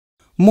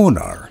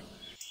Munnar,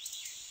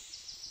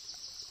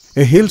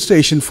 a hill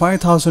station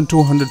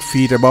 5,200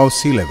 feet above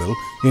sea level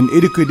in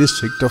Idukki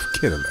district of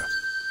Kerala.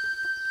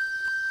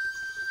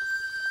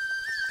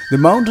 The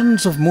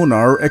mountains of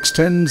Munnar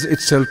extends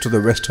itself to the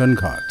Western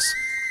Ghats.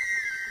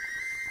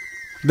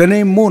 The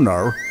name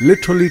Munnar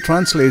literally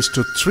translates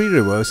to three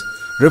rivers,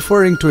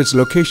 referring to its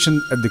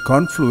location at the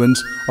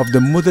confluence of the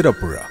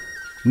Madhurapuzha,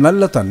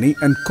 Nallathanni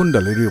and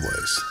Kundaly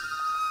rivers.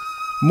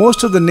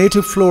 Most of the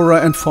native flora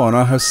and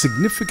fauna have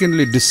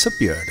significantly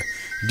disappeared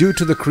due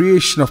to the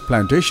creation of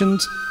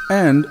plantations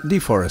and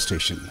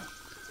deforestation.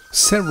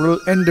 Several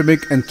endemic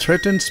and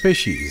threatened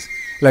species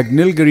like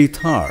Nilgiri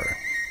thar,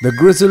 the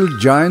grizzled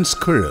giant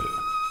squirrel,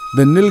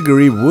 the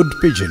Nilgiri wood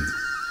pigeon,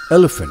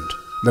 elephant,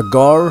 the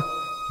gaur,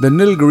 the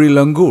Nilgiri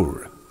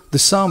langur, the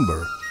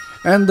sambar,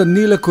 and the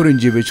Nila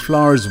Kurinji, which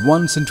flowers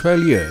once in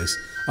 12 years,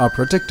 are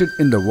protected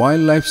in the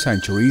wildlife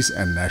sanctuaries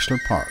and national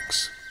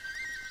parks.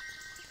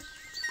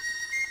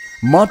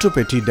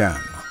 Madhurapuzha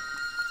Dam.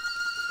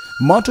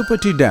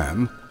 Madhurapuzha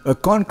Dam, a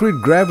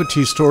concrete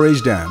gravity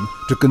storage dam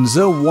to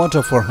conserve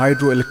water for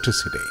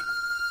hydroelectricity.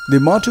 The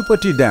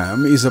Madhurapuzha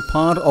Dam is a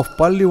part of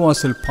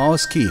Pallivasal power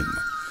scheme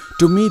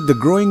to meet the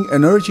growing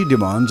energy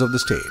demands of the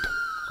state.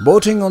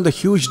 Boating on the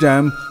huge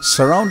dam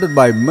surrounded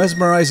by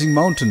mesmerizing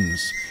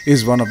mountains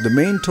is one of the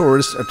main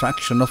tourist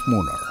attractions of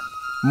Munnar.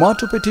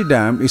 Madhurapuzha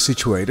Dam is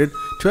situated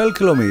 12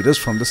 kilometers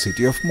from the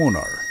city of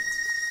Munnar.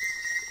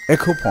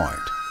 Echo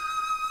Point.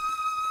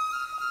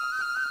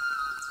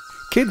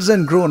 Kids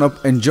and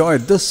grown-up enjoy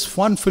this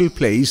fun-filled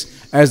place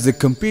as they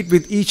compete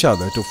with each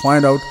other to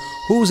find out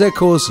whose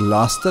echoes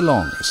last the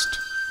longest.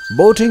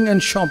 Boating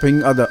and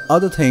shopping are the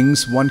other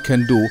things one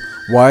can do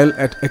while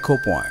at Echo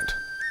Point.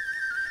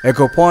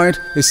 Echo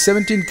Point is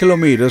 17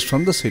 kilometers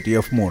from the city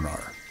of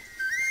Munnar.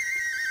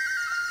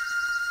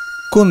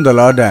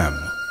 Kundaly Dam.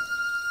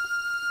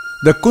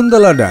 The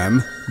Kundaly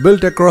Dam,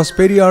 built across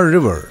Periyar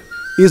River,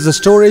 is the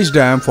storage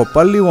dam for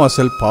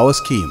Pallivasal power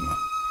scheme.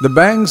 The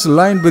banks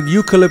lined with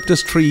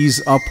eucalyptus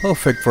trees are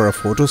perfect for a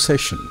photo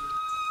session.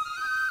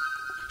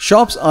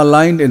 Shops are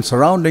lined in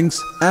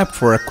surroundings apt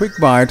for a quick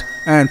bite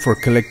and for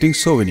collecting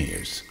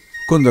souvenirs.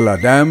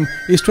 Kundaly Dam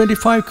is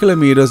 25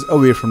 kilometers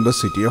away from the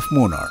city of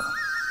Munnar.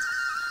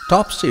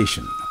 Top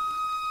Station.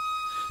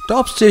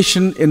 Top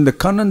Station in the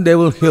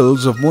Kannandevil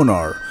Hills of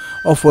Munnar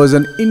offers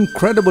an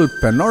incredible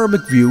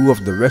panoramic view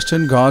of the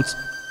Western Ghats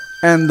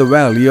and the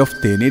valley of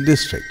Theni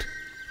district.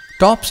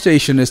 Top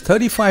Station is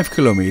 35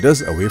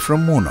 kilometers away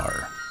from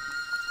Munnar.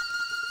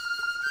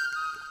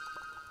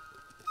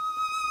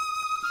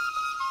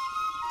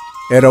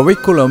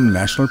 Eravikulam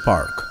National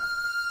Park.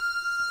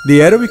 The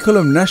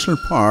Eravikulam National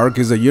Park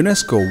is a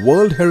UNESCO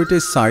World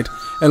Heritage Site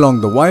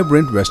along the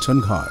vibrant Western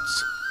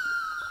Ghats.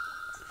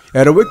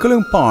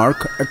 Eravikulam Park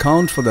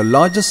accounts for the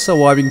largest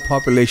surviving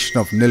population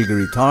of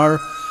Nilgiri thar,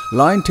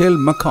 line-tailed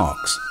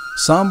macaques,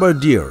 sambar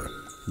deer,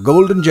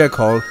 golden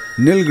jackal,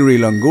 Nilgiri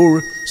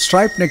langur,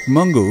 striped-necked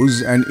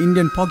mongoose and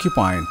Indian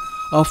porcupine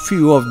are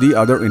few of the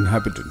other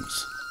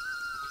inhabitants.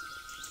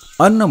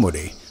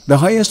 Anamudi, the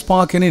highest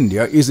park in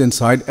India, is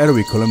inside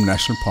Eravikulam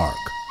National Park.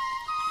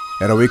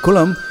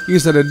 Eravikulam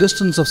is at a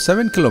distance of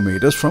 7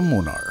 kilometers from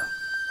Munnar.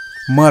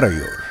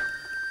 Marayur.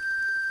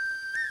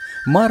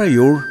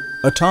 Marayur,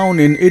 a town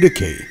in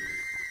Idukki,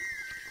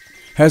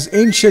 has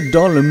ancient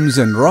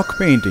dolmens and rock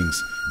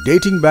paintings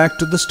dating back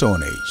to the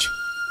Stone Age.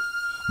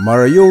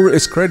 Marayur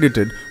is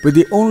credited with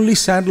the only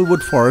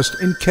sandalwood forest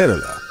in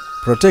Kerala,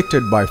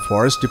 protected by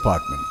Forest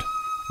Department.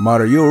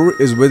 Marayur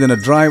is within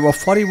a drive of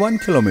 41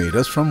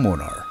 kilometers from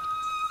Munnar.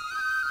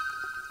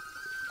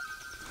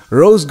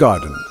 Rose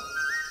Garden.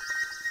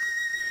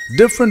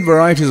 Different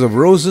varieties of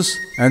roses,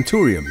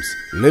 anthuriums,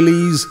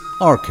 lilies,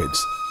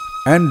 orchids,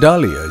 and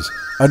dahlias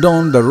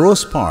adorn the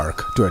Rose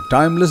Park to a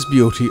timeless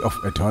beauty of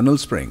eternal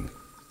spring.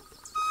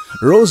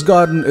 Rose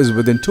Garden is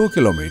within 2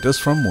 kilometers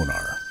from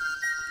Munnar.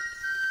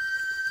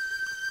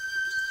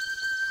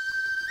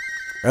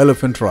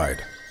 Elephant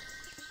Ride.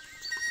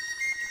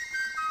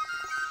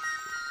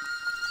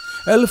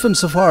 Elephant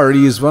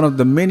Safari is one of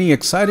the many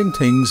exciting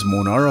things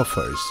Munnar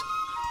offers.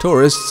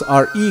 Tourists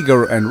are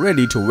eager and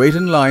ready to wait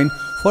in line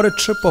for a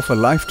trip of a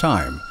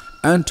lifetime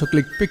and to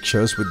click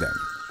pictures with them.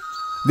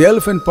 The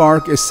Elephant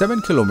Park is 7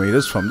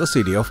 kilometers from the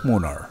city of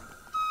Munnar.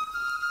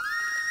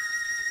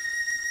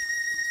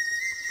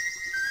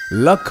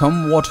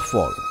 Lakham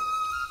Waterfall.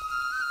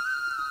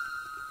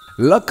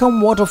 Lakham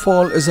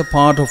Waterfall is a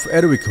part of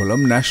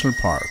Eravikulam National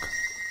Park.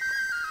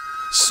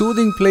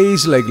 Soothing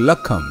place like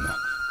Lakham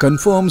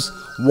confirms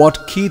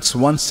what Keats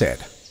once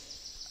said,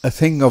 "A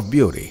thing of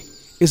beauty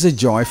is a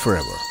joy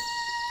forever."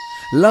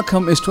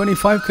 Lakham is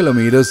 25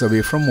 kilometers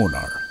away from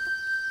Munnar.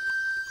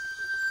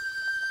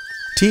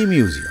 Tea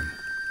Museum.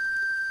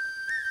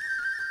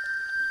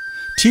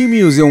 Tea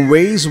Museum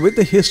weighs with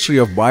the history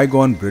of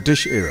bygone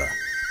British era.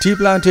 Tea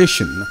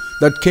plantation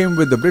that came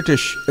with the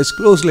British is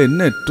closely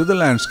knit to the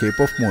landscape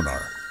of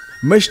Munnar.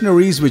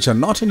 Machineries which are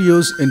not in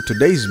use in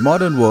today's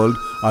modern world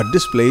are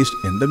displayed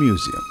in the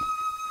museum.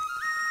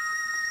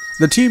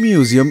 The Tea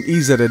Museum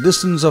is at a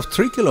distance of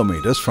 3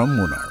 kilometers from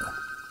Munnar.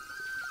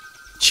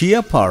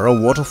 Chiapara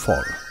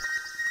Waterfall.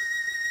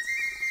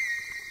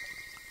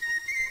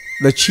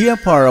 The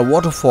Chiapara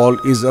waterfall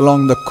is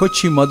along the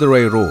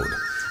Kochi-Madurai road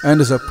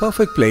and is a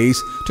perfect place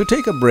to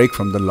take a break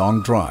from the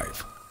long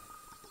drive.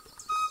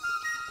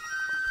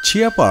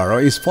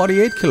 Chiapara is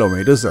 48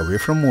 kilometers away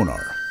from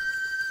Munnar.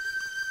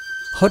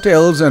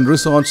 Hotels and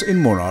resorts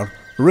in Munnar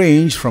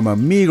range from a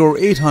meager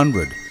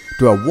 800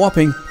 to a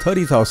whopping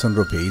 30,000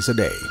 rupees a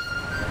day.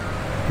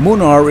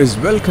 Munnar is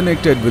well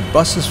connected with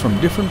buses from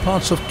different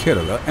parts of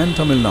Kerala and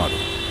Tamil Nadu.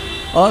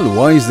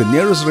 Alva is the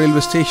nearest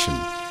railway station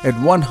at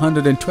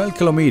 112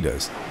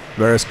 kilometers,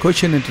 whereas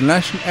Cochin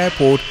International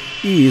Airport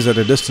is at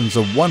a distance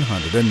of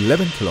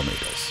 111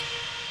 kilometers.